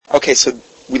Okay, so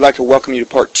we'd like to welcome you to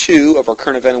part 2 of our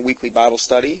current event and weekly Bible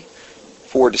study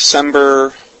for December,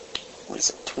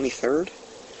 23rd?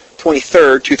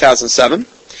 23rd, 2007.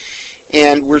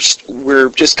 And we're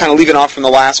just kind of leaving off from the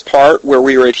last part where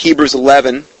we were at Hebrews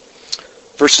 11,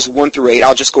 verses 1 through 8.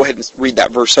 I'll just go ahead and read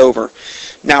that verse over.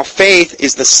 Now, faith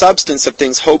is the substance of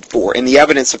things hoped for and the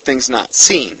evidence of things not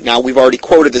seen. Now, we've already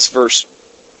quoted this verse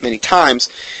many times.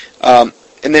 And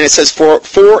then it says, For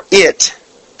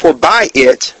by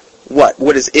it, what?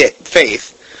 What is it?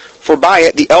 Faith. For by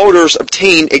it the elders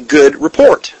obtained a good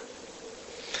report.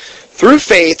 Through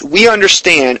faith we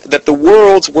understand that the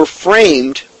worlds were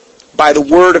framed by the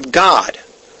Word of God.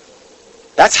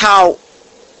 That's how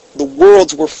the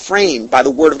worlds were framed, by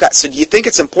the Word of God. So do you think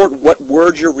it's important what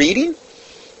word you're reading?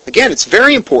 Again, it's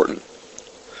very important.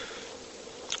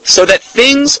 So that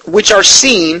things which are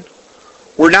seen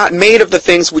were not made of the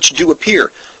things which do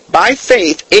appear. By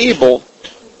faith Abel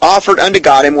offered unto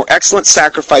God a more excellent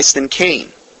sacrifice than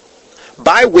Cain,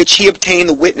 by which he obtained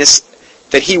the witness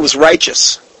that he was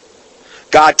righteous,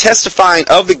 God testifying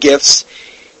of the gifts,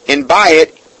 and by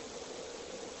it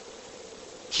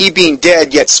he being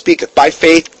dead yet speaketh. By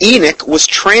faith Enoch was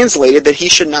translated that he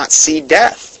should not see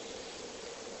death,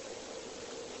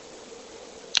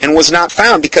 and was not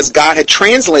found, because God had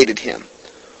translated him.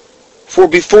 For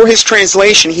before his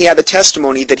translation he had the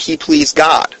testimony that he pleased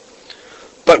God.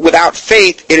 But without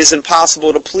faith it is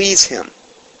impossible to please him.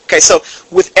 Okay, so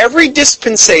with every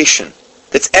dispensation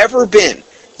that's ever been,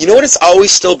 you know what it's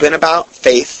always still been about?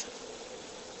 Faith.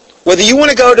 Whether you want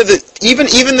to go to even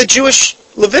the Jewish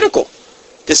Levitical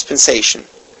dispensation,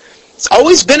 it's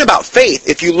always been about faith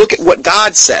if you look at what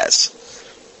God says.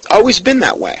 It's always been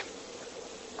that way.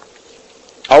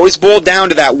 Always boiled down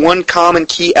to that one common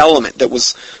key element that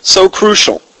was so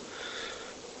crucial.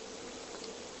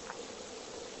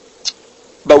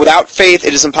 But without faith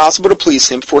it is impossible to please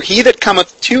him, for he that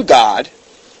cometh to God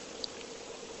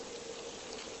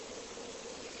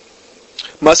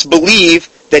must believe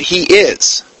that he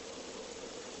is,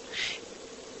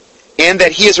 and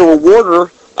that he is a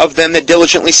rewarder of them that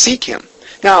diligently seek him.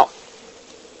 Now,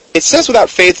 it says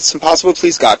without faith it's impossible to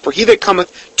please God, for he that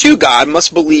cometh to God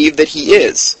must believe that he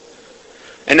is.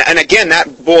 And again,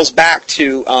 that boils back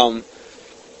to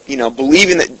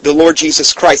believing that the Lord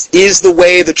Jesus Christ is the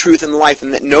way, the truth, and the life,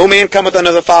 and that no man cometh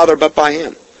unto the Father but by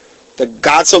him. That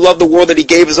God so loved the world that he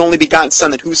gave his only begotten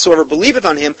Son, that whosoever believeth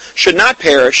on him should not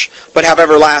perish, but have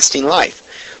everlasting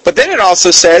life. But then it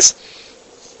also says,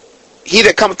 he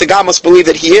that cometh to God must believe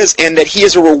that he is, and that he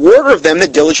is a rewarder of them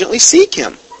that diligently seek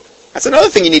him. That's another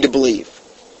thing you need to believe.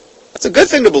 That's a good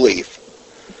thing to believe.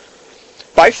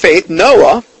 By faith,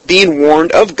 Noah, being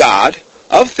warned of God,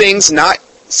 of things not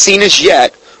seen as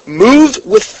yet, moved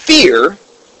with fear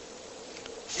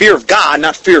of God,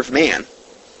 not fear of man,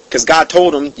 because God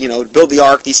told him, to build the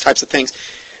ark, these types of things.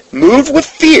 Moved with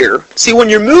fear. See, when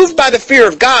you're moved by the fear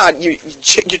of God, you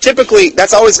typically,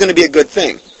 that's always going to be a good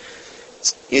thing.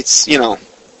 It's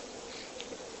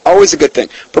always a good thing.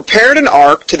 Prepared an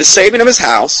ark to the saving of his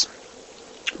house,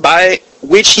 by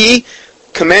which he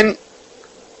condemned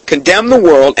the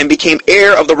world and became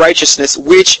heir of the righteousness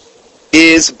which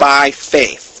is by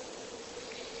faith.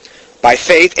 By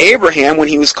faith, Abraham, when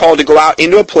he was called to go out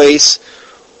into a place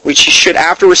which he should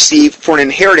after receive for an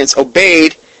inheritance,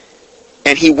 obeyed,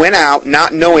 and he went out,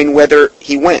 not knowing whither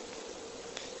he went.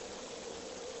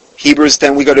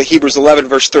 Then we go to Hebrews 11,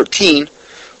 verse 13,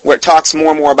 where it talks more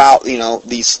and more about,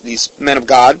 these men of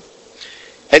God.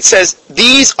 It says,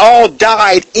 these all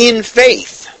died in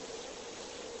faith.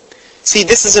 See,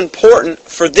 this is important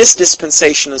for this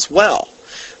dispensation as well.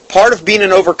 Part of being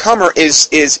an overcomer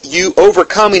is you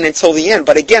overcoming until the end.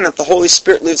 But again, if the Holy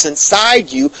Spirit lives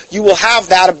inside you, you will have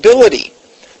that ability.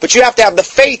 But you have to have the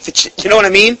faith. You know what I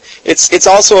mean? It's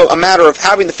also a matter of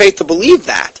having the faith to believe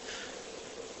that.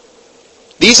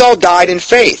 These all died in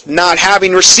faith, not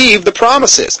having received the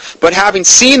promises, but having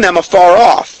seen them afar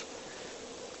off,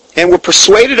 and were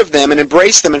persuaded of them, and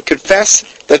embraced them, and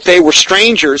confessed that they were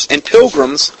strangers and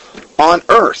pilgrims on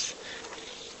earth.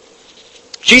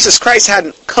 Jesus Christ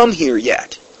hadn't come here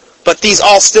yet, but these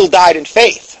all still died in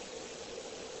faith.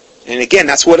 And again,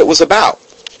 that's what it was about.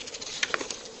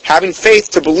 Having faith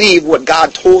to believe what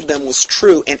God told them was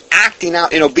true, and acting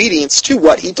out in obedience to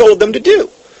what he told them to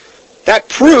do. That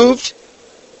proved,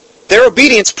 their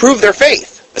obedience proved their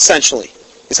faith, essentially,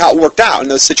 is how it worked out in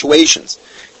those situations.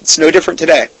 It's no different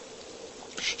today.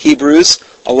 Hebrews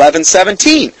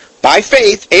 11:17. By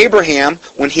faith, Abraham,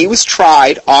 when he was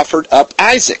tried, offered up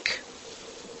Isaac.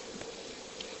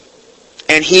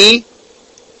 And he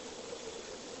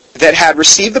that had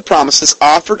received the promises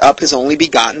offered up his only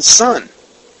begotten son.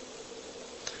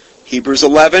 Hebrews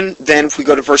 11, then if we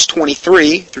go to verse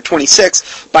 23 through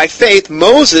 26, by faith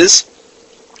Moses,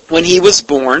 when he was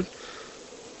born,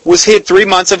 was hid 3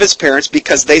 months of his parents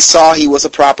because they saw he was a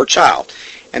proper child,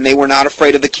 and they were not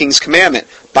afraid of the king's commandment.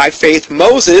 By faith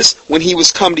Moses, when he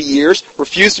was come to years,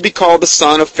 refused to be called the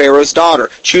son of Pharaoh's daughter,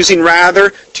 choosing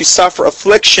rather to suffer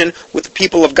affliction with the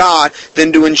people of God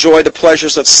than to enjoy the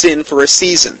pleasures of sin for a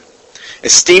season,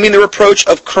 esteeming the reproach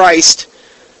of Christ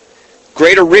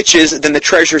greater riches than the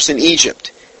treasures in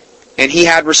Egypt. And he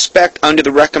had respect unto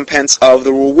the recompense of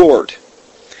the reward.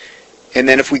 And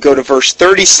then if we go to verse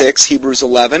 36, Hebrews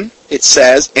 11, it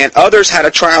says, and others had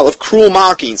a trial of cruel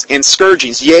mockings and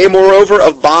scourgings, yea, moreover,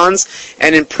 of bonds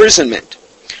and imprisonment.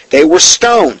 They were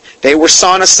stoned, they were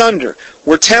sawn asunder,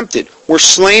 were tempted, were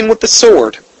slain with the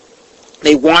sword.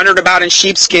 They wandered about in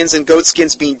sheepskins and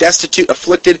goatskins, being destitute,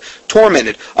 afflicted,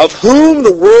 tormented, of whom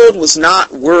the world was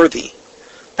not worthy.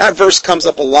 That verse comes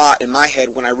up a lot in my head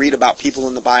when I read about people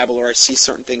in the Bible or I see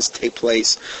certain things take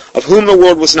place. Of whom the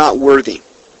world was not worthy.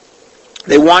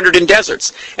 They wandered in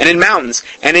deserts, and in mountains,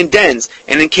 and in dens,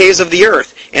 and in caves of the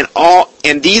earth, and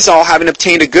these all having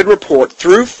obtained a good report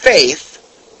through faith.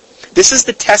 This is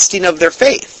the testing of their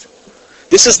faith.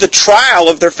 This is the trial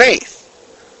of their faith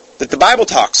that the Bible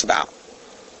talks about.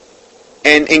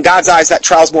 And in God's eyes, that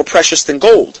trial is more precious than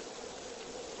gold.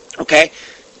 Okay?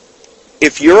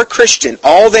 If you're a Christian,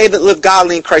 all they that live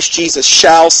godly in Christ Jesus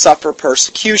shall suffer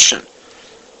persecution.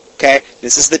 Okay?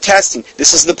 This is the testing.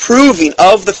 This is the proving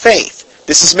of the faith.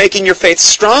 This is making your faith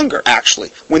stronger, actually,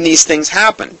 when these things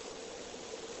happen.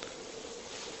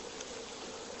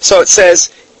 So it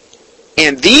says,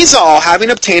 and these all,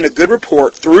 having obtained a good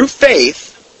report through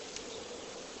faith,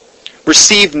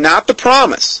 received not the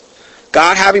promise,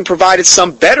 God having provided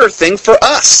some better thing for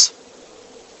us.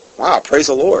 Wow, praise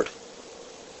the Lord.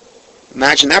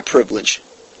 Imagine that privilege.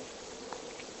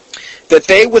 That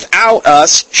they without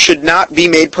us should not be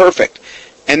made perfect.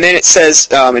 And then it says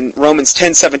in Romans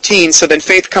 10:17, so then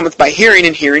faith cometh by hearing,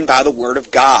 and hearing by the word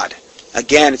of God.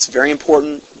 Again, it's very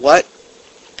important what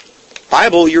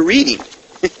Bible you're reading.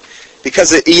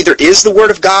 Because it either is the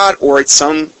word of God or it's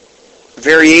some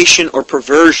variation or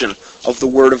perversion of the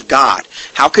word of God.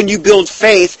 How can you build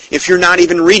faith if you're not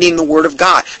even reading the word of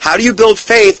God? How do you build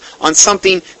faith on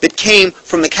something that came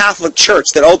from the Catholic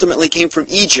Church, that ultimately came from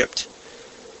Egypt?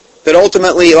 That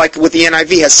ultimately, like with the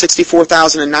NIV, has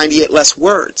 64,098 less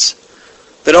words.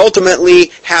 That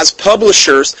ultimately has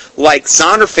publishers like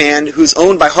Zondervan, who's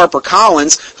owned by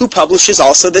HarperCollins, who publishes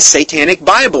also the Satanic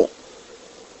Bible.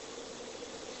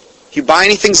 If you buy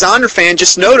anything Zondervan,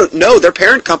 just know their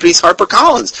parent company is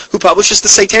HarperCollins, who publishes the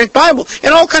Satanic Bible,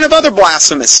 and all kind of other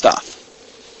blasphemous stuff.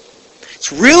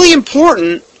 It's really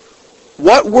important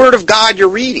what Word of God you're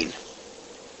reading.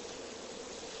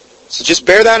 So just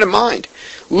bear that in mind.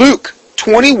 Luke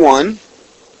 21,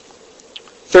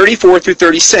 34 through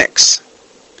 36.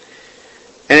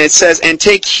 And it says, and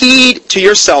take heed to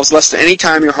yourselves, lest at any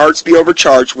time your hearts be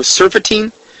overcharged with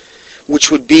surfeiting,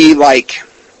 which would be like,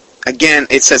 again,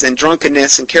 it says, and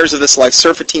drunkenness and cares of this life.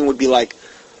 Surfeiting would be like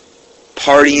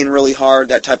partying really hard,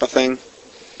 that type of thing.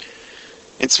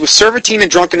 It's with surfeiting and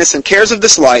drunkenness and cares of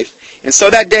this life, and so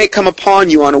that day come upon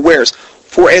you unawares.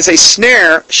 For as a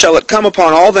snare shall it come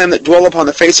upon all them that dwell upon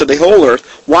the face of the whole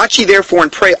earth. Watch ye therefore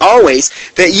and pray always,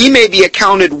 that ye may be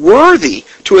accounted worthy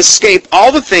to escape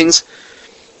all these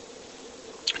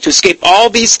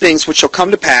things which shall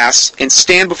come to pass, and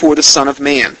stand before the Son of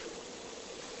Man.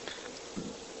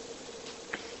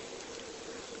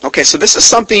 Okay, so this is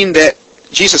something that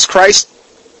Jesus Christ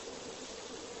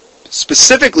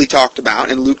specifically talked about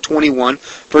in Luke 21,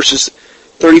 verses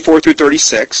 34 through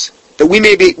 36.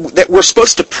 That we're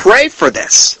supposed to pray for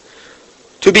this,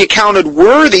 to be accounted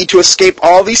worthy to escape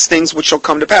all these things which shall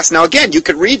come to pass. Now again, you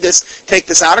could read this, take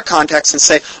this out of context and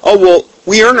say, oh well,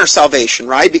 we earn our salvation,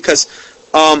 right? Because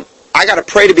I got to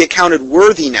pray to be accounted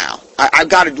worthy now.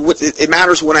 It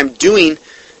matters what I'm doing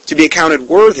to be accounted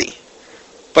worthy.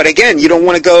 But again, you don't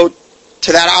want to go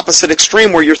to that opposite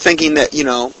extreme where you're thinking that,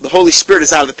 the Holy Spirit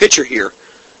is out of the picture here.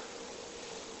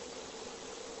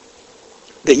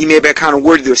 That you may be accounted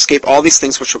worthy to escape all these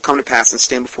things which will come to pass and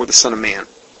stand before the Son of Man.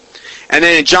 And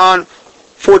then in John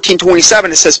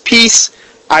 14:27 it says, peace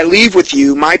I leave with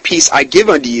you, my peace I give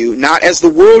unto you, not as the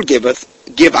world giveth,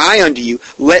 give I unto you.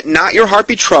 Let not your heart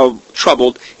be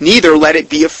troubled, neither let it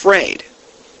be afraid.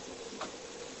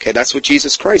 Okay, that's what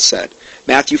Jesus Christ said.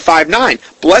 Matthew 5:9,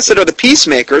 blessed are the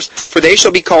peacemakers, for they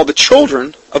shall be called the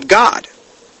children of God.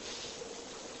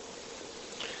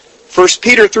 1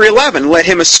 Peter 3:11, let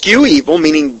him eschew evil,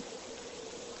 meaning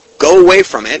go away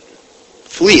from it,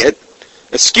 flee it,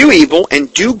 eschew evil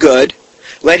and do good,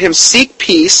 let him seek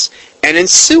peace and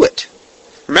ensue it.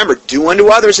 Remember, do unto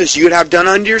others as you would have done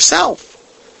unto yourself.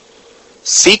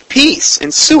 Seek peace,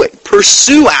 ensue it.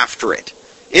 Pursue after it.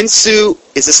 Ensue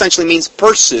essentially means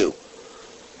pursue.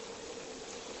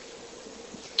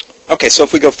 Okay, so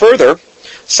if we go further,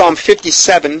 Psalm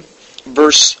 57,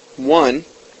 verse 1.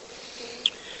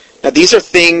 Now these are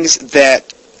things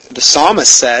that the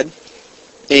psalmist said,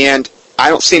 and I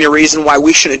don't see any reason why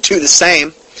we shouldn't do the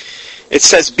same. It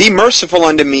says, "Be merciful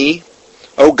unto me,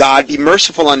 O God, be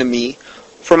merciful unto me,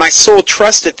 for my soul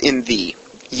trusteth in thee.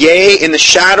 Yea, in the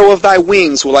shadow of thy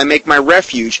wings will I make my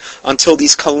refuge until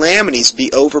these calamities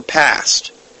be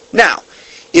overpast." Now,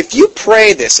 if you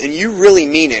pray this and you really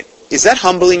mean it, is that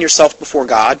humbling yourself before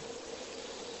God?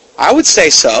 I would say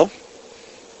so.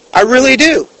 I really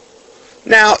do.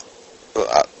 Now,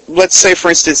 let's say, for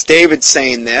instance, David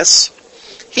saying this.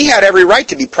 He had every right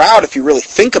to be proud if you really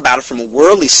think about it from a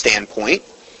worldly standpoint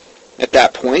at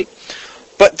that point.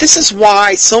 But this is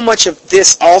why so much of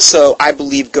this also, I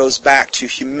believe, goes back to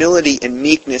humility and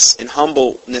meekness and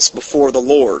humbleness before the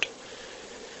Lord.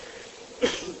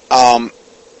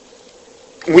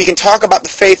 We can talk about the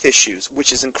faith issues,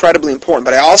 which is incredibly important,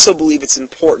 but I also believe it's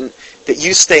important that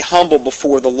you stay humble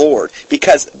before the Lord.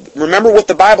 Because remember what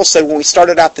the Bible said when we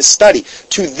started out this study.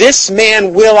 To this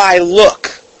man will I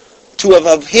look.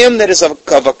 Of him that is of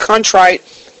a contrite,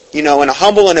 and a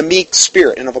humble and a meek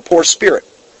spirit, and of a poor spirit.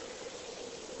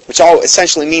 Which all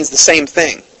essentially means the same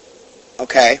thing.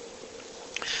 Okay?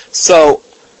 So,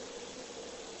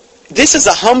 this is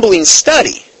a humbling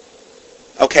study.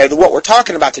 Okay, what we're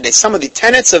talking about today. Some of the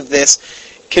tenets of this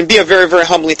can be a very, very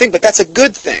humbling thing, but that's a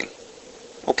good thing.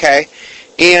 Okay?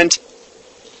 And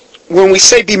when we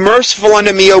say, "Be merciful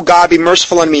unto me, O God, be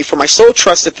merciful unto me, for my soul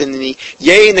trusteth in thee.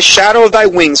 Yea, in the shadow of thy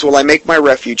wings will I make my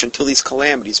refuge until these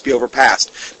calamities be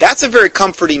overpast." That's a very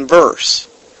comforting verse,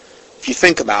 if you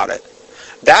think about it.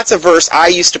 That's a verse I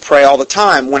used to pray all the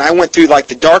time when I went through like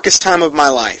the darkest time of my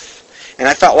life, and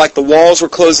I felt like the walls were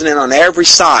closing in on every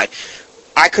side.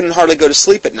 I couldn't hardly go to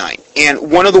sleep at night.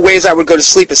 And one of the ways I would go to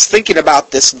sleep is thinking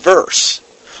about this verse,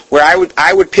 where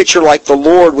I would picture like the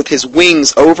Lord with his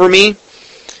wings over me,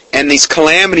 and these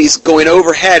calamities going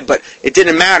overhead, but it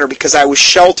didn't matter because I was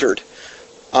sheltered.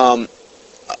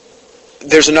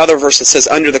 There's another verse that says,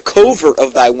 "Under the covert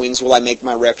of thy wings will I make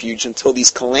my refuge until these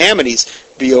calamities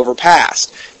be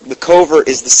overpast." The covert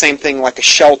is the same thing like a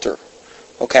shelter.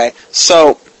 Okay?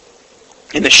 So,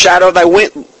 in the shadow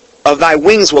of thy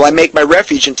wings will I make my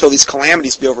refuge until these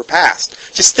calamities be overpast.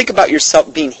 Just think about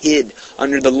yourself being hid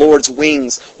under the Lord's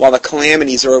wings while the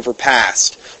calamities are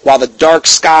overpast, while the dark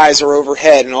skies are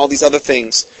overhead and all these other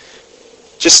things.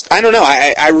 Just, I don't know,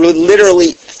 I really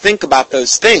literally think about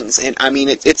those things, and I mean,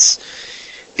 it's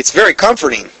very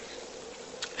comforting.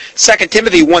 2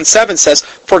 Timothy 1:7 says,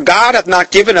 "For God hath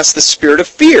not given us the spirit of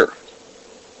fear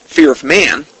of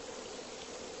man,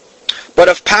 but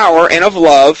of power and of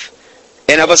love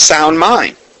and of a sound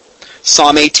mind."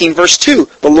 Psalm 18 verse 2,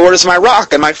 "The Lord is my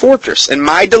rock and my fortress and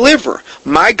my deliverer,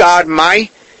 my God, my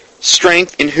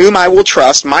strength, in whom I will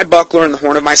trust, my buckler and the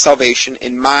horn of my salvation,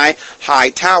 and my high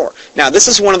tower." Now, this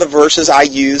is one of the verses I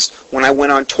used when I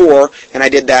went on tour, and I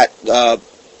did that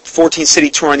 14-city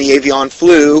tour on the Avion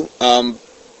Flu,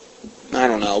 I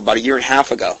don't know, about a year and a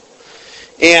half ago.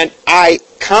 And I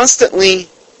constantly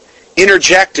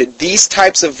interjected these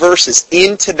types of verses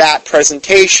into that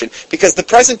presentation, because the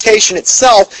presentation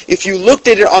itself, if you looked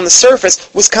at it on the surface,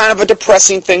 was kind of a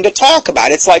depressing thing to talk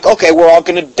about. It's like, okay, we're all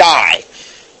going to die.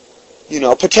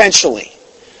 Potentially.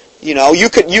 You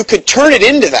could turn it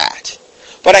into that.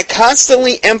 But I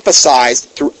constantly emphasized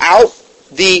throughout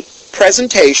the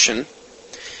presentation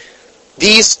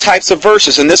these types of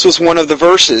verses, and this was one of the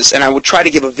verses, and I would try to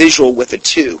give a visual with it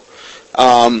too.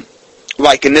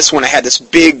 Like in this one, I had this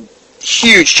big,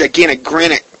 huge, gigantic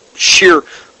granite sheer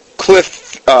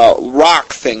cliff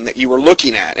rock thing that you were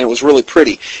looking at, and it was really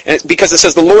pretty. And it's because it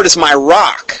says, "The Lord is my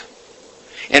rock,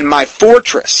 and my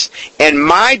fortress, and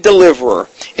my deliverer,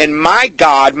 and my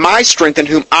God, my strength, in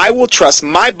whom I will trust,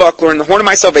 my buckler, and the horn of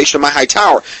my salvation, and my high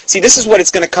tower." See, this is what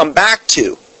it's going to come back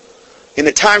to in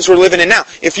the times we're living in now.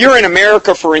 If you're in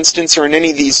America, for instance, or in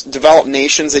any of these developed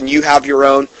nations, and you have your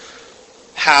own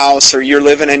house, or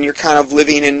you're kind of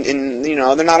living in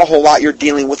there's not a whole lot you're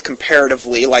dealing with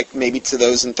comparatively, like maybe to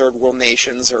those in third world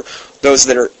nations, or those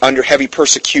that are under heavy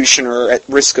persecution or at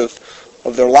risk of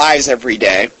their lives every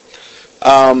day.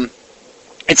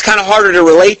 It's kind of harder to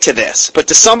relate to this, but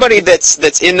to somebody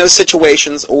that's in those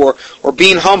situations or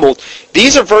being humbled,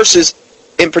 these are verses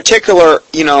in particular,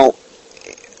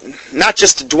 not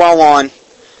just to dwell on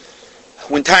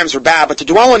when times are bad, but to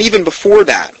dwell on even before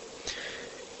that.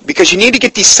 Because you need to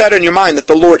get these set in your mind that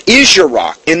the Lord is your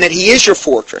rock and that He is your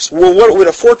fortress. Well, what would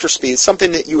a fortress be? It's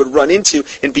something that you would run into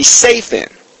and be safe in.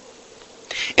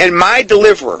 And my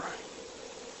deliverer,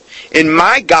 and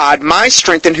my God, my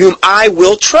strength, in whom I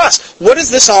will trust. What does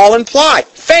this all imply?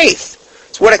 Faith.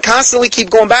 It's what I constantly keep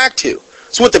going back to.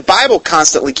 It's what the Bible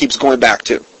constantly keeps going back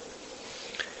to.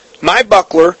 My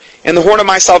buckler and the horn of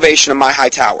my salvation and my high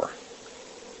tower.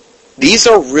 These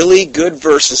are really good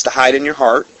verses to hide in your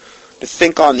heart, to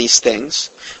think on these things.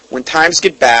 When times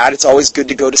get bad, it's always good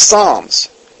to go to Psalms,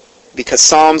 because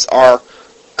Psalms are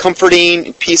comforting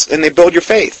and peace, and they build your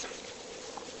faith.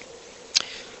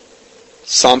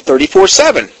 Psalm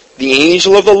 34:7. The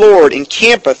angel of the Lord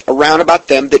encampeth around about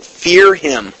them that fear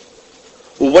Him.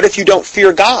 Well, what if you don't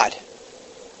fear God?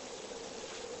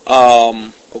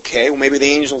 Okay, well maybe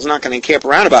the angel's not going to encamp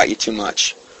around about you too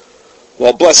much.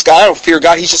 Well, bless God, I don't fear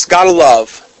God. He's just God of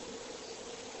love.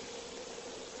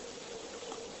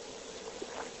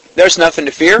 There's nothing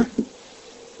to fear.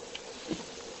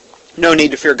 No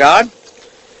need to fear God.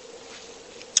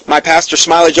 My pastor,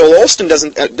 Smiley Joel Olston,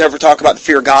 doesn't never talk about the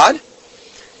fear of God.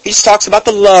 He just talks about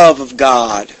the love of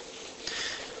God.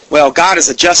 Well, God is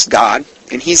a just God,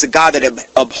 and He's a God that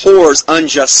abhors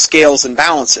unjust scales and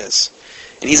balances.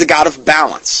 And He's a God of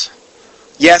balance.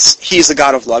 Yes, He is a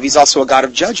God of love. He's also a God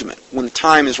of judgment. When the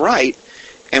time is right,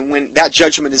 and when that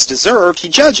judgment is deserved, He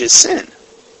judges sin.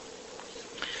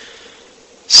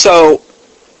 So,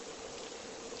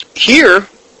 here,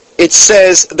 it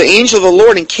says, the angel of the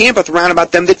Lord encampeth round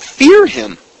about them that fear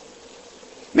Him.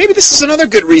 Maybe this is another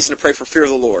good reason to pray for fear of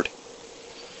the Lord,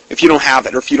 if you don't have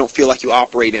it, or if you don't feel like you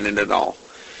operate in it at all.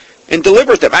 And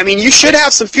deliberate them. I mean, you should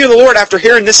have some fear of the Lord after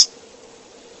hearing this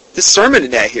sermon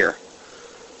today here.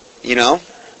 You know?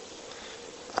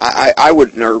 I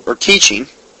wouldn't, or teaching.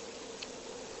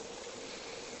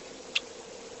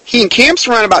 He encamps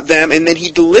around about them, and then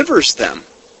He delivers them.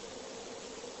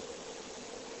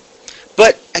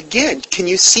 But again, can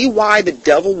you see why the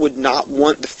devil would not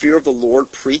want the fear of the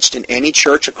Lord preached in any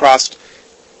church across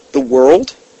the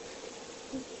world?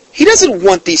 He doesn't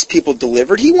want these people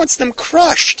delivered. He wants them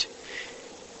crushed.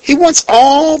 He wants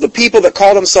all the people that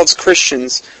call themselves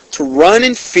Christians to run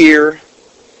in fear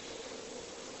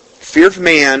of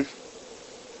man,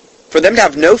 for them to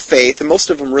have no faith, and most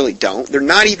of them really don't. They're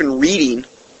not even reading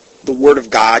the Word of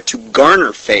God to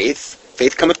garner faith.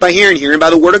 Faith cometh by hearing, hearing by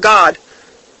the Word of God.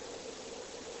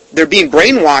 They're being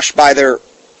brainwashed by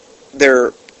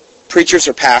their preachers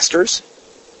or pastors.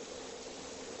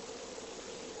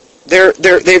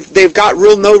 They've got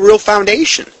no real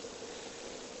foundation.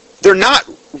 They're not.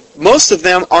 Most of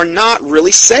them are not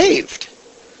really saved.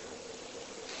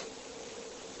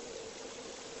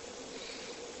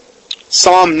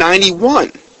 Psalm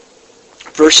 91,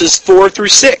 verses 4 through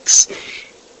 6.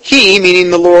 He,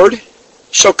 meaning the Lord,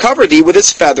 shall cover thee with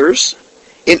His feathers,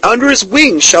 and under His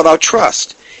wings shalt thou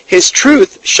trust. His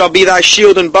truth shall be thy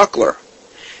shield and buckler.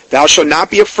 Thou shalt not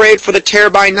be afraid for the terror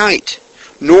by night,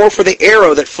 nor for the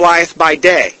arrow that flieth by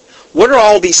day. What are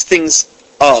all these things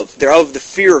of? They're of the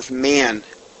fear of man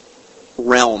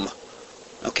realm.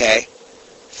 Okay?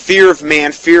 Fear of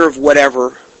man, fear of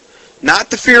whatever. Not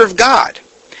the fear of God.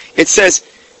 It says,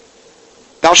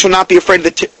 Thou shalt not be afraid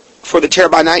for the terror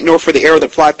by night, nor for the arrow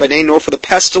that flieth by day, nor for the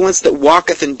pestilence that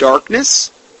walketh in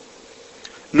darkness,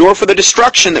 nor for the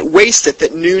destruction that wasteth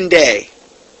at noonday.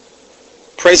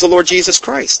 Praise the Lord Jesus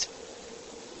Christ.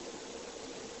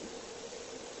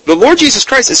 The Lord Jesus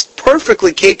Christ is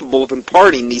perfectly capable of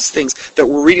imparting these things that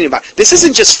we're reading about. This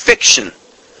isn't just fiction.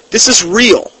 This is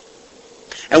real.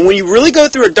 And when you really go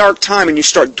through a dark time and you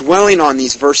start dwelling on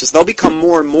these verses, they'll become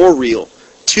more and more real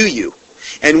to you.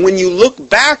 And when you look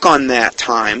back on that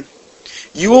time,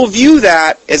 you will view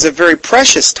that as a very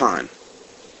precious time.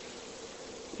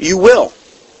 You will.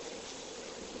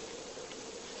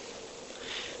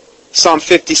 Psalm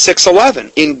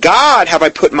 56:11. In God have I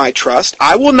put my trust.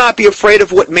 I will not be afraid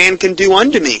of what man can do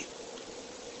unto me.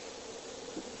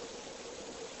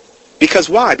 Because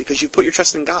why? Because you've put your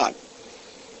trust in God.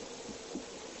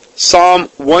 Psalm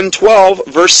 112,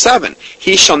 verse 7.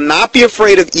 He shall not be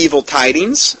afraid of evil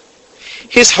tidings.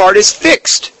 His heart is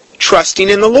fixed, trusting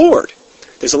in the Lord.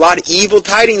 There's a lot of evil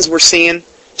tidings we're seeing.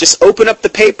 Just open up the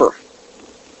paper.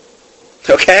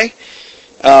 Okay?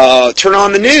 Turn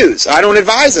on the news. I don't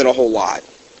advise it a whole lot,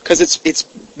 because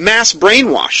it's mass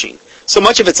brainwashing. So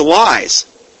much of it's lies.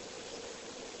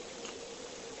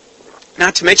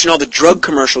 Not to mention all the drug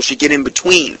commercials you get in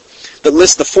between that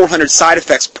list the 400 side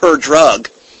effects per drug,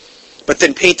 but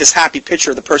then paint this happy picture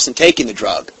of the person taking the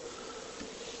drug.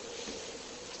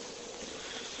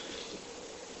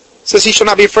 It says he shall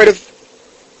not be afraid of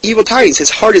evil tidings. His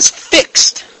heart is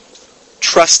fixed.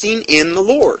 trusting in the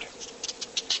Lord.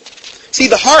 See,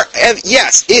 the heart,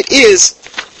 yes, it is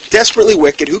desperately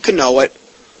wicked. Who can know it?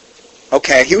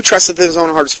 Okay, he who trusteth in his own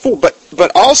heart is fool.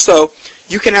 But also,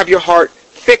 you can have your heart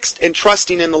fixed and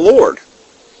trusting in the Lord.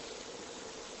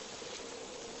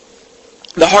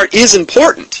 The heart is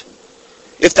important.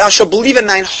 If thou shalt believe in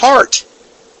thine heart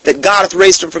that God hath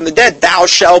raised him from the dead, thou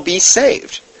shalt be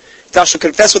saved. If thou shalt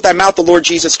confess with thy mouth the Lord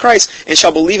Jesus Christ, and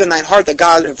shalt believe in thine heart that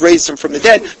God hath raised him from the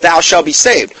dead, thou shalt be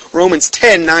saved. Romans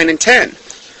 10, 9 and 10.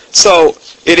 So,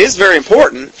 it is very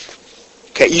important.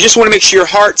 Okay, you just want to make sure your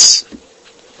heart's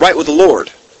right with the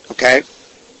Lord. Okay?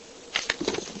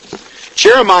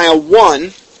 Jeremiah 1,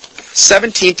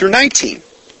 17 through 19.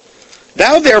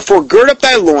 Thou therefore gird up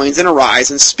thy loins and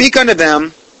arise, and speak unto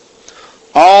them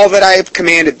all that I have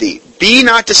commanded thee. Be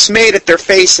not dismayed at their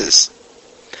faces,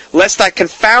 lest I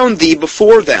confound thee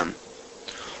before them.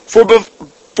 For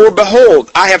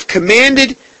behold, I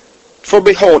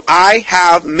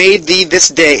have made thee this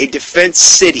day a defenced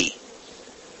city,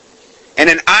 and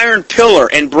an iron pillar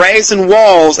and brazen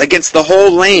walls against the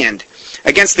whole land,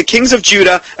 against the kings of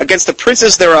Judah, against the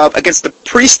princes thereof, against the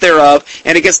priests thereof,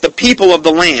 and against the people of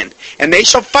the land. And they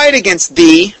shall fight against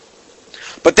thee,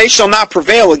 but they shall not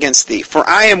prevail against thee. For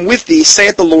I am with thee,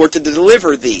 saith the Lord, to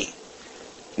deliver thee.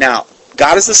 Now,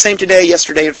 God is the same today,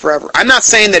 yesterday, and forever. I'm not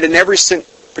saying that in every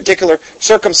particular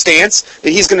circumstance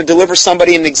that he's going to deliver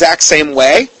somebody in the exact same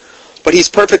way, but he's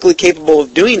perfectly capable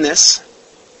of doing this.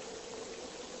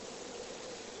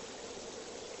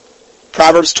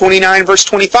 Proverbs 29, verse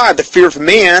 25, the fear of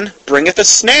man bringeth a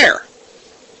snare.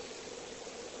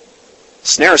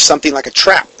 Snare is something like a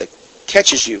trap that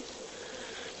catches you.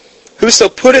 Whoso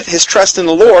putteth his trust in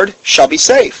the Lord shall be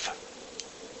safe.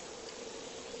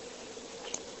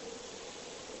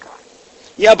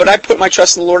 Yeah, but I put my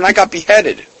trust in the Lord and I got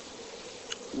beheaded.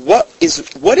 What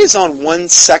is on 1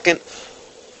 second?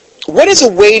 What is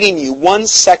awaiting you 1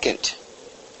 second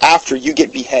after you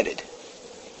get beheaded?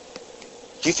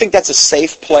 Do you think that's a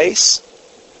safe place?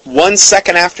 1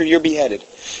 second after you're beheaded.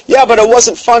 Yeah, but it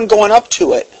wasn't fun going up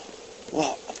to it.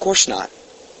 Well, of course not.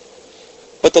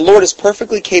 But the Lord is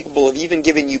perfectly capable of even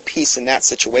giving you peace in that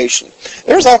situation.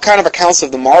 There's all kind of accounts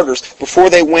of the martyrs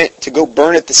before they went to go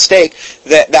burn at the stake.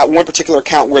 That one particular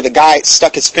account where the guy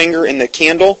stuck his finger in the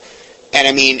candle, and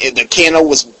I mean, the candle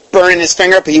was burning his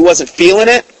finger up, but he wasn't feeling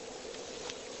it.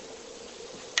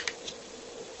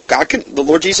 The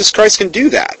Lord Jesus Christ can do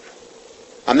that.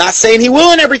 I'm not saying he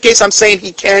will in every case. I'm saying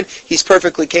he can. He's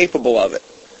perfectly capable of it.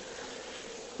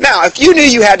 Now, if you knew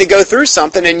you had to go through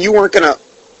something and you weren't going to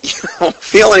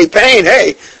feel any pain,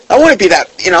 hey, I wouldn't be that,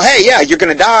 hey, yeah, you're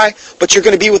going to die, but you're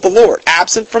going to be with the Lord.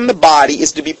 Absent from the body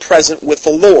is to be present with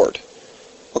the Lord.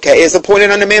 Okay, is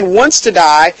appointed unto man once to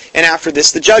die, and after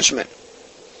this the judgment.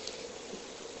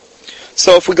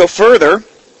 So if we go further,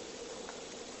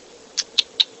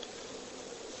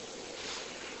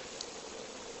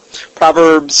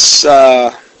 Proverbs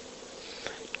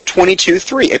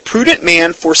 22:3. A prudent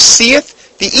man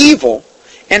foreseeth the evil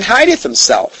and hideth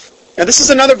himself. Now this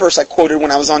is another verse I quoted when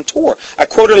I was on tour. I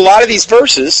quoted a lot of these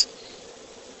verses,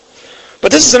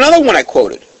 but this is another one I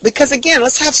quoted. Because again,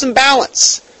 let's have some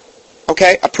balance.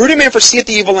 Okay? A prudent man foreseeth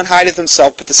the evil and hideth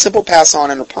himself, but the simple pass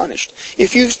on and are punished.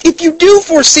 If you do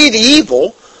foresee the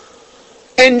evil,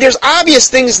 and there's obvious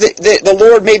things that the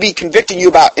Lord may be convicting you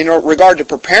about in regard to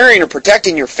preparing or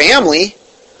protecting your family,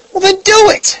 well then do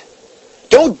it.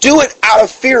 Don't do it out of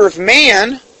fear of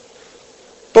man,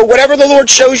 but whatever the Lord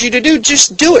shows you to do,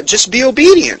 just do it. Just be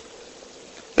obedient.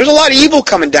 There's a lot of evil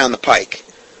coming down the pike.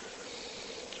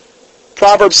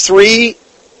 Proverbs 3,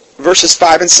 verses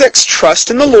 5 and 6.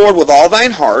 Trust in the Lord with all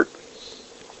thine heart,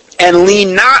 and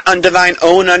lean not unto thine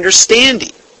own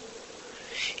understanding.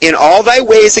 In all thy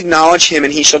ways acknowledge him,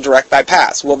 and he shall direct thy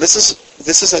paths. Well, this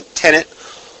is a tenet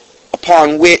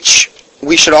upon which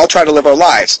we should all try to live our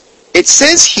lives. It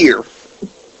says here,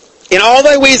 in all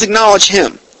thy ways acknowledge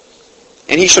him,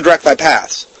 and he shall direct thy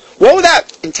paths. What would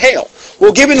that entail?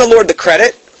 Well, giving the Lord the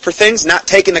credit for things, not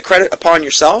taking the credit upon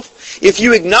yourself. If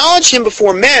you acknowledge him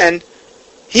before men,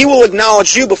 he will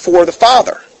acknowledge you before the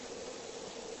Father.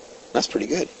 That's pretty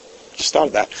good. Just thought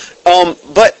of that.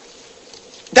 But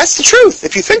that's the truth,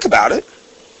 if you think about it.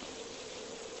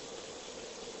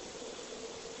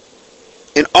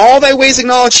 In all thy ways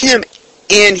acknowledge him,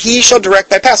 and he shall direct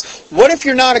thy paths. What if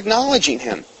you're not acknowledging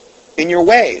him in your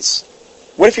ways?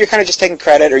 What if you're kind of just taking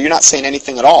credit, or you're not saying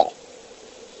anything at all?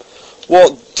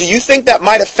 Well, do you think that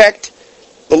might affect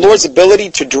the Lord's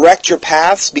ability to direct your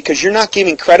paths because you're not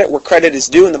giving credit where credit is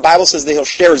due, and the Bible says that he'll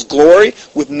share his glory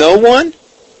with no one?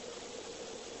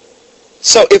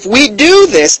 So if we do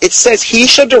this, it says he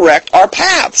shall direct our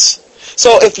paths.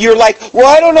 So if you're like, well,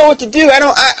 I don't know what to do.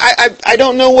 I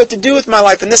don't know what to do with my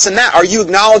life and this and that. Are you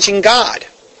acknowledging God?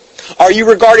 Are you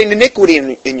regarding iniquity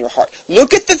in your heart?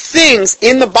 Look at the things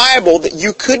in the Bible that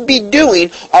you could be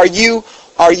doing. Are you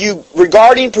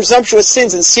regarding presumptuous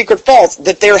sins and secret faults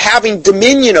that they're having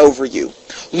dominion over you?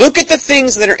 Look at the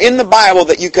things that are in the Bible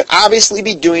that you could obviously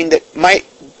be doing that might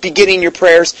be getting your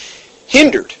prayers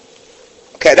hindered.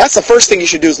 Okay, that's the first thing you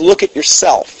should do, is look at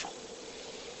yourself.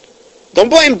 Don't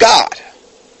blame God.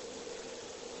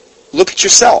 Look at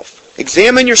yourself.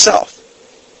 Examine yourself.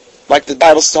 Like the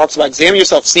Bible talks about, examine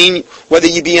yourself, seeing whether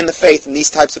you be in the faith and these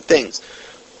types of things.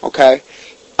 Okay?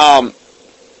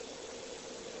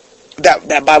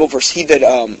 That Bible verse, he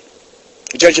that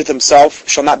judgeth himself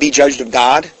shall not be judged of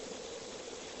God.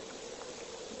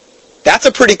 That's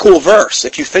a pretty cool verse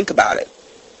if you think about it.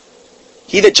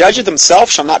 He that judgeth himself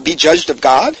shall not be judged of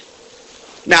God?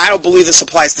 Now, I don't believe this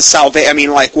applies to salvation. I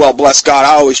mean, like, well, bless God,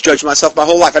 I always judge myself my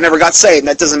whole life. I never got saved, and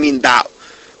that doesn't mean that.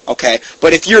 Okay?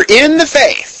 But if you're in the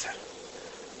faith,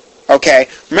 okay,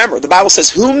 remember, the Bible says,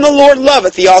 whom the Lord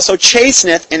loveth, he also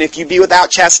chasteneth, and if you be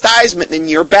without chastisement, then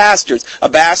you're bastards. A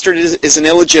bastard is an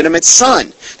illegitimate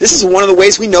son. This is one of the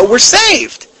ways we know we're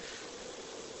saved.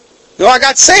 You know, I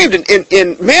got saved,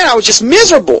 and man, I was just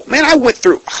miserable. Man, I went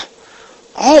through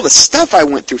all the stuff I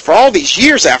went through for all these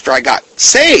years after I got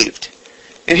saved.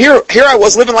 And here I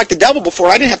was living like the devil before.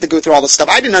 I didn't have to go through all this stuff.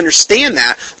 I didn't understand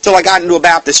that until I got into a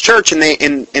Baptist church, and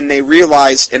they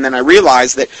realized, and then I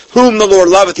realized that whom the Lord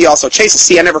loveth, he also chastens.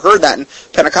 See, I never heard that in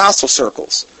Pentecostal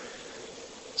circles.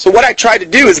 So what I tried to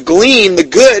do is glean the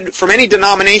good from any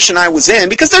denomination I was in,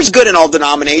 because there's good in all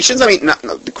denominations. I mean, not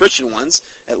the Christian ones,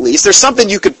 at least. There's something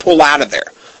you could pull out of there.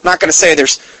 I'm not going to say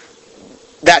there's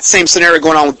that same scenario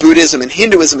going on with Buddhism and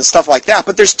Hinduism and stuff like that,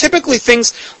 but there's typically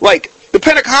things like the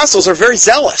Pentecostals are very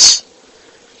zealous.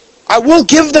 I will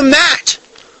give them that.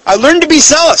 I learned to be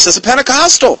zealous as a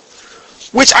Pentecostal,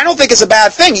 which I don't think is a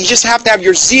bad thing. You just have to have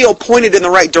your zeal pointed in the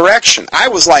right direction. I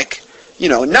was like, a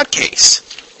nutcase.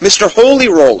 Mr. Holy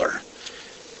Roller.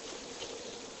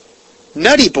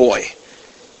 Nutty boy.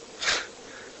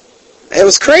 It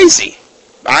was crazy.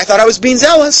 I thought I was being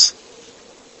zealous.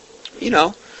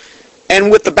 And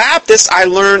with the Baptists, I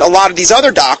learned a lot of these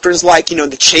other doctrines, like,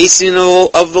 the chastening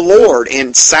of the Lord,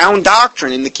 and sound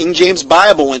doctrine in the King James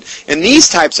Bible, and these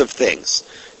types of things.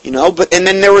 And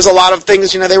then there was a lot of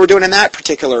things, they were doing in that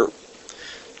particular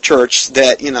church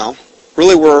that,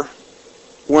 really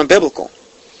weren't biblical.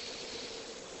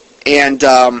 And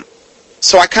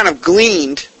so I kind of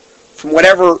gleaned from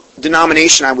whatever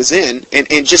denomination I was in,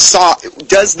 and just saw,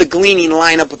 does the gleaning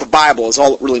line up with the Bible is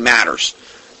all that really matters.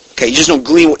 Okay, you just don't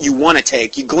glean what you want to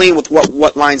take. You glean with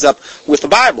what lines up with the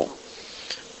Bible.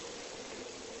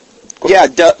 Yeah,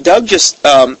 Doug just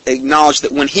acknowledged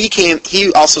that when he came,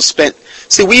 he also spent...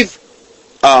 See, we've...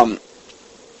 Doug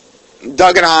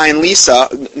and I and Lisa...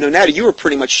 Nonetta, you were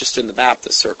pretty much just in the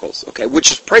Baptist circles, okay,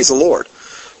 which is, praise the Lord.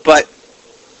 But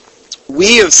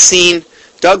we have seen...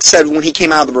 Doug said when he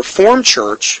came out of the Reformed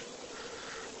Church,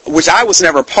 which I was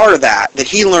never a part of that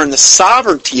he learned the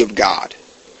sovereignty of God.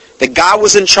 That God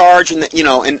was in charge, and that,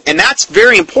 and that's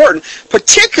very important,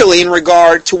 particularly in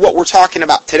regard to what we're talking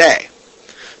about today.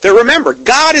 That remember,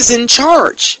 God is in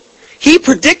charge. He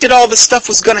predicted all this stuff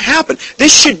was going to happen.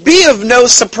 This should be of no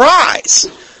surprise.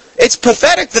 It's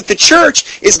pathetic that the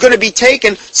church is going to be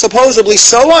taken supposedly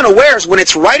so unawares when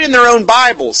it's right in their own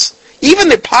Bibles. Even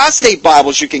the apostate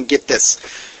Bibles, you can get this.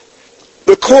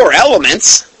 The core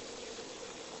elements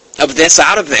of this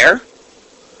out of there.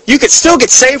 You could still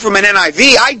get saved from an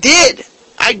NIV. I did.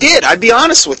 I'd be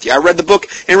honest with you. I read the book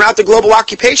En Route to Global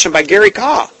Occupation by Gary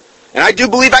Kaw. And I do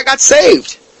believe I got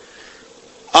saved.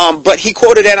 But he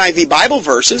quoted NIV Bible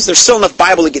verses. There's still enough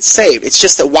Bible to get saved. It's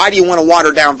just that why do you want a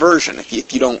watered-down version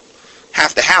if you don't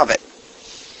have to have it?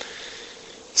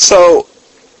 So,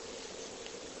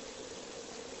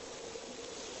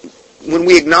 when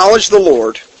we acknowledge the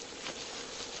Lord,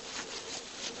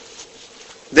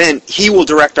 then He will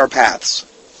direct our paths.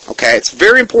 Okay, it's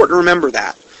very important to remember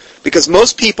that, because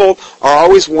most people are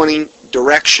always wanting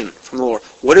direction from the Lord.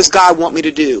 What does God want me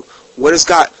to do? What does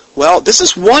God... Well, this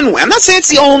is one way. I'm not saying it's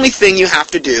the only thing you have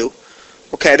to do.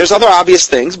 Okay, there's other obvious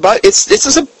things, but this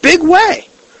is a big way.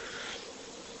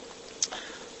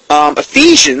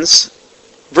 Ephesians,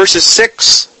 verses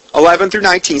 6, 11 through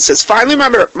 19 says, Finally,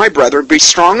 my brethren, be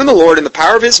strong in the Lord and the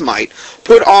power of His might.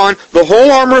 Put on the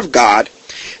whole armor of God,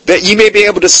 that ye may be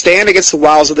able to stand against the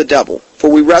wiles of the devil. For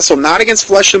we wrestle not against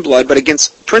flesh and blood, but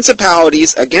against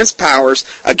principalities, against powers,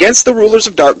 against the rulers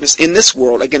of darkness in this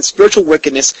world, against spiritual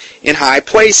wickedness in high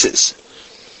places.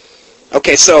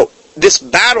 Okay, so this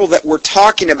battle that we're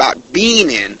talking about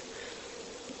being in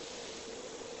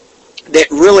that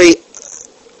really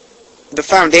the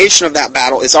foundation of that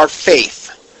battle is our faith.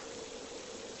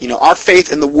 Our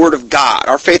faith in the Word of God,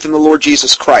 our faith in the Lord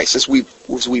Jesus Christ, as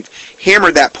we've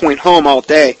hammered that point home all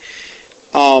day.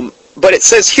 But it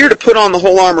says here to put on the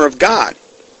whole armor of God,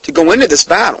 to go into this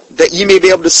battle, that ye may be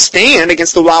able to stand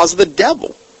against the wiles of the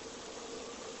devil.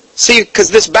 See, because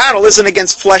this battle isn't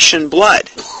against flesh and blood.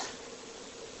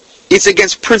 It's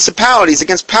against principalities,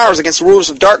 against powers, against the rulers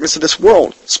of darkness of this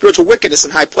world, spiritual wickedness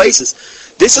in high places.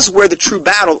 This is where the true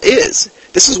battle is.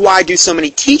 This is why I do so many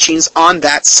teachings on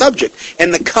that subject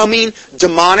and the coming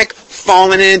demonic,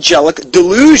 fallen, and angelic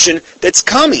delusion that's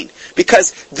coming.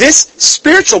 Because this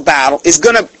spiritual battle is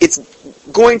it's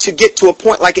going to get to a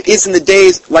point like it was in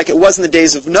the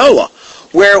days of Noah,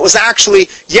 where it was actually,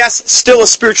 yes, still a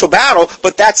spiritual battle,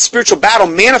 but that spiritual battle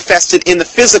manifested in the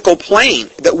physical plane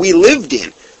that we lived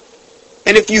in.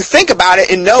 And if you think about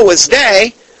it, in Noah's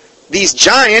day, these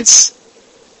giants,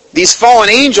 these fallen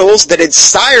angels that had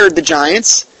sired the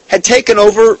giants, had taken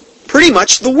over pretty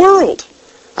much the world.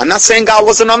 I'm not saying God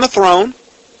wasn't on the throne,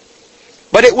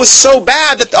 but it was so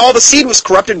bad that all the seed was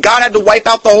corrupted, God had to wipe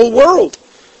out the whole world.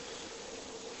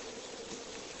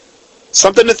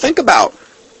 Something to think about.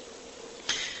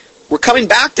 We're coming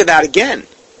back to that again.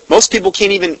 Most people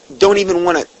don't even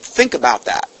want to think about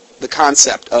that, the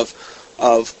concept of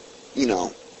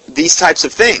these types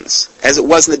of things. As it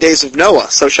was in the days of Noah,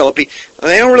 so shall it be.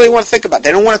 They don't really want to think about it.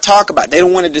 They don't want to talk about it. They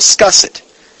don't want to discuss it.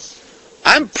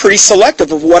 I'm pretty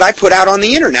selective of what I put out on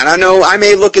the internet. I know I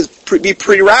may be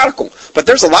pretty radical, but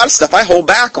there's a lot of stuff I hold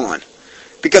back on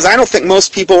because I don't think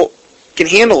most people can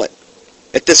handle it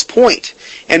at this point.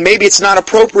 And maybe it's not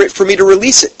appropriate for me to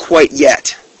release it quite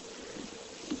yet.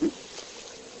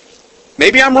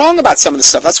 Maybe I'm wrong about some of the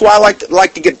stuff. That's why I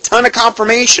like to get a ton of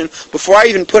confirmation before I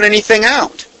even put anything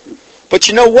out. But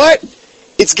you know what?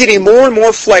 It's getting more and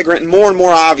more flagrant and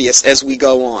more obvious as we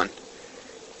go on.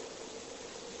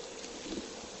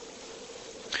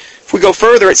 If we go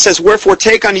further, it says, wherefore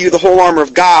take unto you the whole armor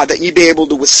of God, that ye be able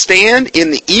to withstand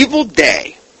in the evil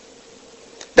day.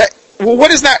 What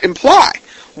does that imply?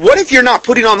 What if you're not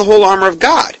putting on the whole armor of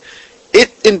God?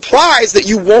 It implies that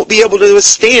you won't be able to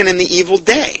withstand in the evil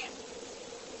day.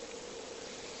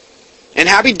 And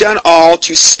having done all,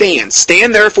 to stand.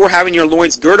 Stand therefore, having your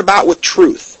loins girt about with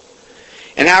truth,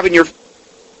 and having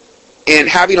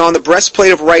on the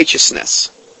breastplate of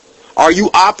righteousness. Are you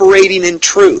operating in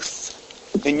truth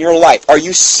in your life? Are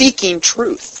you seeking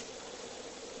truth?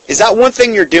 Is that one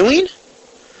thing you're doing?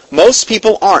 Most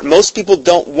people aren't. Most people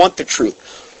don't want the truth.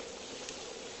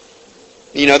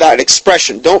 That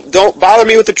expression, don't bother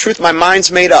me with the truth, my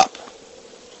mind's made up.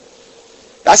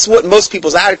 That's what most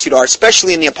people's attitude are,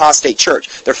 especially in the apostate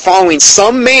church. They're following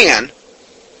some man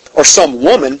or some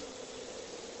woman,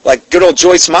 like good old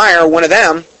Joyce Meyer, one of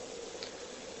them,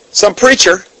 some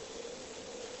preacher.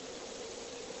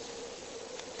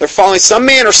 They're following some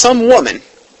man or some woman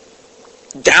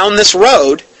down this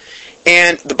road,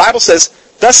 and the Bible says,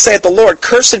 thus saith the Lord,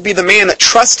 cursed be the man that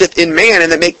trusteth in man,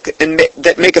 and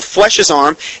that maketh flesh his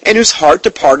arm, and whose heart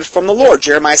departeth from the Lord.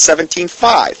 Jeremiah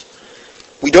 17:5.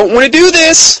 We don't want to do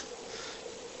this.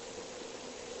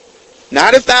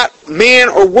 Not if that man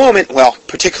or woman, well,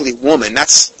 particularly woman,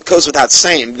 that goes without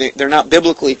saying. They're not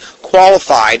biblically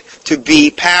qualified to be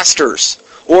pastors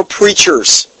or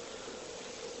preachers.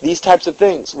 These types of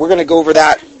things. We're going to go over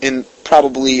that in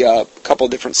probably a couple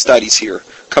of different studies here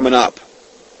coming up.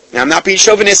 Now, I'm not being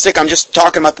chauvinistic. I'm just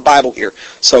talking about the Bible here.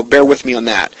 So bear with me on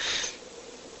that.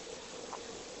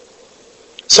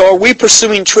 So are we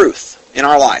pursuing truth in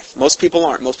our life? Most people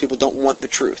aren't. Most people don't want the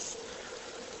truth.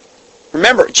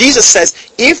 Remember, Jesus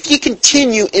says, if ye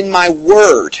continue in my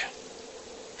word,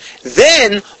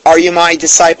 then are you my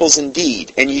disciples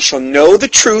indeed, and ye shall know the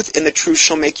truth, and the truth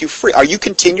shall make you free. Are you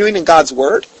continuing in God's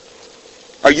word?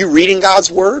 Are you reading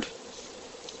God's word?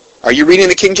 Are you reading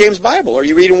the King James Bible? Are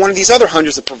you reading one of these other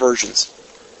hundreds of perversions?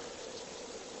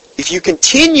 If you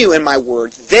continue in my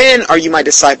word, then are you my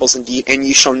disciples indeed, and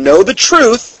ye shall know the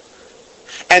truth,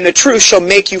 and the truth shall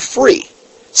make you free.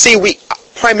 See, we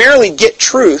primarily get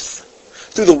truth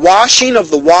through the washing of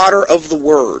the water of the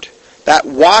Word. That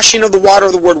washing of the water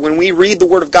of the Word, when we read the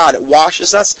Word of God, it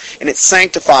washes us and it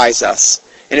sanctifies us.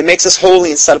 And it makes us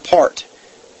holy and set apart.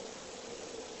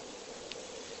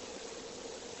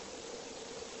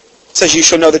 It says, you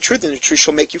shall know the truth, and the truth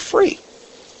shall make you free.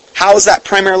 How does that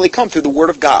primarily come? Through the Word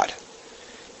of God.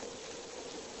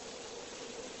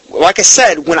 Like I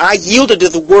said, when I yielded to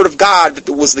the Word of God,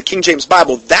 that was the King James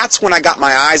Bible, that's when I got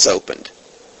my eyes opened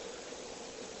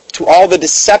to all the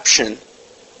deception,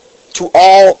 to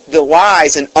all the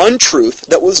lies and untruth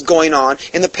that was going on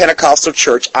in the Pentecostal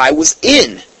church I was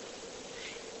in.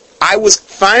 I was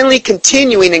finally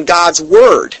continuing in God's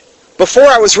Word. Before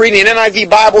I was reading NIV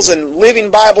Bibles and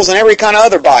Living Bibles and every kind of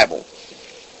other Bible.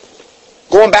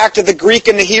 Going back to the Greek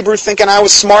and the Hebrew thinking I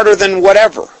was smarter than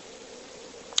whatever.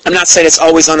 I'm not saying it's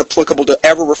always unapplicable to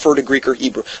ever refer to Greek or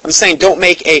Hebrew. I'm saying don't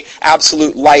make an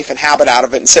absolute life and habit out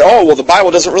of it and say, oh, well, the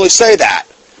Bible doesn't really say that.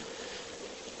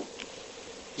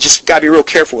 You just got to be real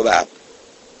careful with that.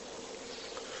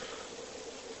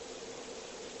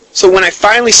 So when I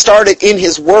finally started in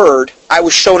His Word, I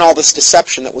was shown all this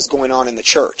deception that was going on in the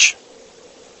church.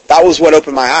 That was what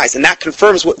opened my eyes. And that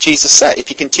confirms what Jesus said. If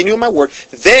you continue in my word,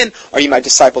 then are you my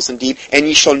disciples indeed, and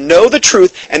ye shall know the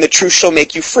truth, and the truth shall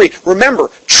make you free. Remember,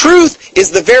 truth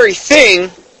is the very thing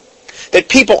that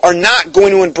people are not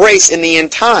going to embrace in the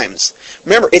end times.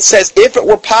 Remember, it says, if it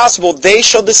were possible, they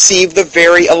shall deceive the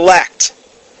very elect.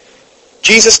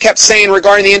 Jesus kept saying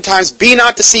regarding the end times, be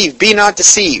not deceived, be not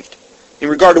deceived. In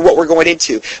regard to what we're going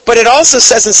into. But it also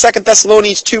says in 2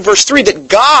 Thessalonians 2 verse 3 that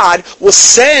God will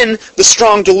send the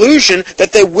strong delusion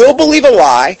that they will believe a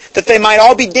lie, that they might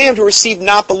all be damned who receive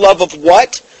not the love of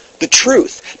what? The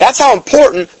truth. That's how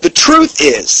important the truth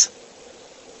is.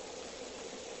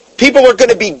 People are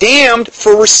going to be damned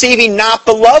for receiving not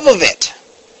the love of it.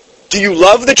 Do you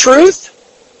love the truth?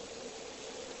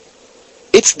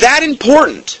 It's that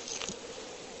important.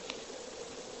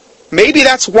 Maybe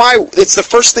that's why it's the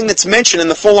first thing that's mentioned in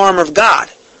the full armor of God.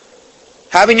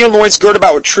 Having your loins girded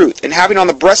about with truth, and having on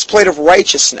the breastplate of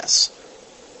righteousness.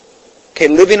 Okay,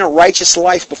 living a righteous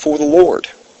life before the Lord.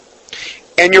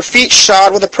 And your feet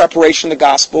shod with the preparation of the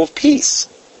gospel of peace.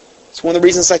 It's one of the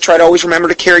reasons I try to always remember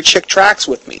to carry chick tracts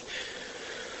with me.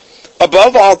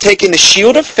 Above all, taking the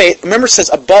shield of faith. Remember it says,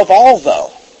 above all though.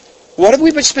 What have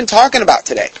we just been talking about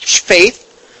today? Faith.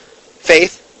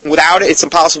 Faith. Without it, it's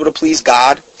impossible to please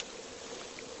God.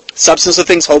 Substance of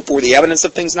things hoped for, the evidence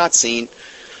of things not seen.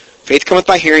 Faith cometh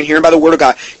by hearing, hearing by the word of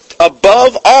God.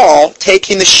 Above all,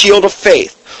 taking the shield of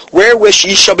faith, wherewith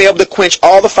ye shall be able to quench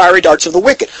all the fiery darts of the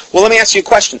wicked. Well, let me ask you a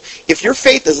question. If your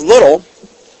faith is little,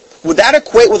 would that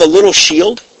equate with a little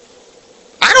shield?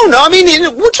 I don't know. I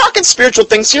mean, we're talking spiritual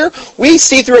things here. We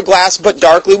see through a glass but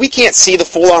darkly. We can't see the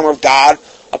full armor of God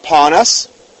upon us.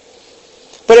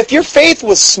 But if your faith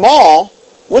was small,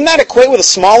 wouldn't that equate with a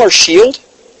smaller shield?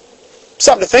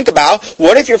 Something to think about.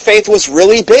 What if your faith was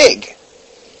really big?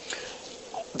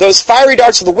 Those fiery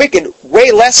darts of the wicked, way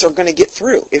less are going to get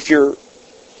through if your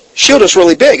shield is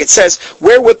really big. It says,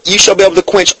 wherewith you shall be able to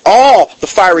quench all the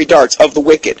fiery darts of the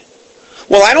wicked.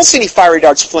 Well, I don't see any fiery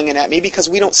darts flinging at me because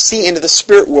we don't see into the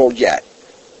spirit world yet.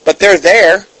 But they're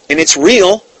there, and it's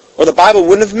real, or the Bible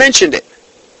wouldn't have mentioned it.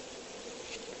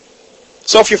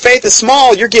 So if your faith is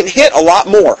small, you're getting hit a lot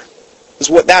more, is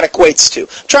what that equates to.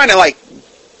 I'm trying to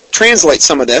translate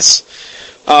some of this.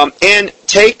 And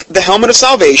take the helmet of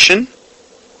salvation.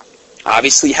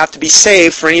 Obviously, you have to be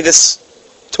saved for any of this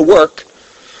to work.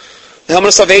 The helmet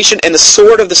of salvation and the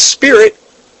sword of the Spirit,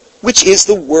 which is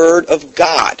the Word of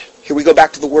God. Here we go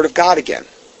back to the Word of God again.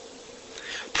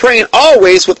 Praying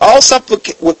always with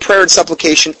with prayer and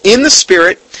supplication in the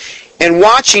Spirit, and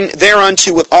watching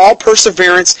thereunto with all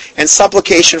perseverance and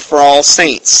supplication for all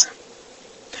saints.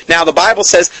 Now, the Bible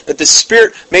says that the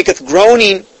Spirit maketh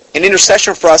groaning and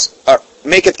intercession for us,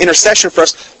 maketh intercession for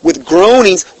us with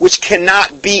groanings which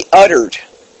cannot be uttered.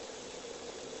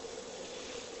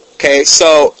 Okay,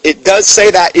 so it does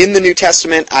say that in the New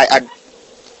Testament. I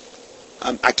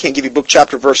can't give you book,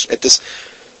 chapter, verse at this,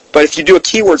 but if you do a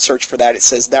keyword search for that, it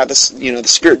says that the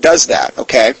Spirit does that.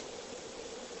 Okay,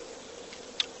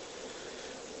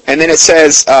 and then it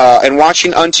says, and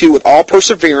watching unto with all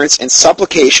perseverance and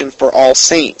supplication for all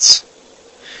saints.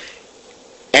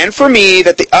 And for me,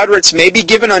 that the utterance may be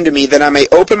given unto me, that I may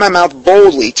open my mouth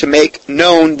boldly to make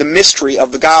known the mystery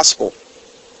of the gospel.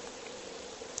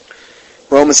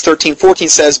 Romans 13:14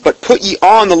 says, but put ye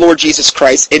on the Lord Jesus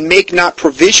Christ, and make not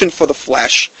provision for the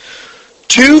flesh,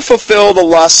 to fulfill the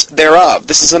lusts thereof.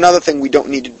 This is another thing we don't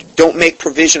need to do. Don't make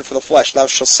provision for the flesh. Thou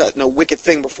shalt set no wicked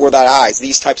thing before thy eyes.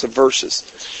 These types of verses.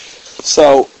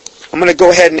 So, I'm going to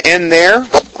go ahead and end there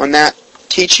on that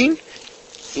teaching.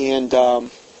 And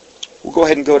we'll go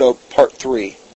ahead and go to part 3.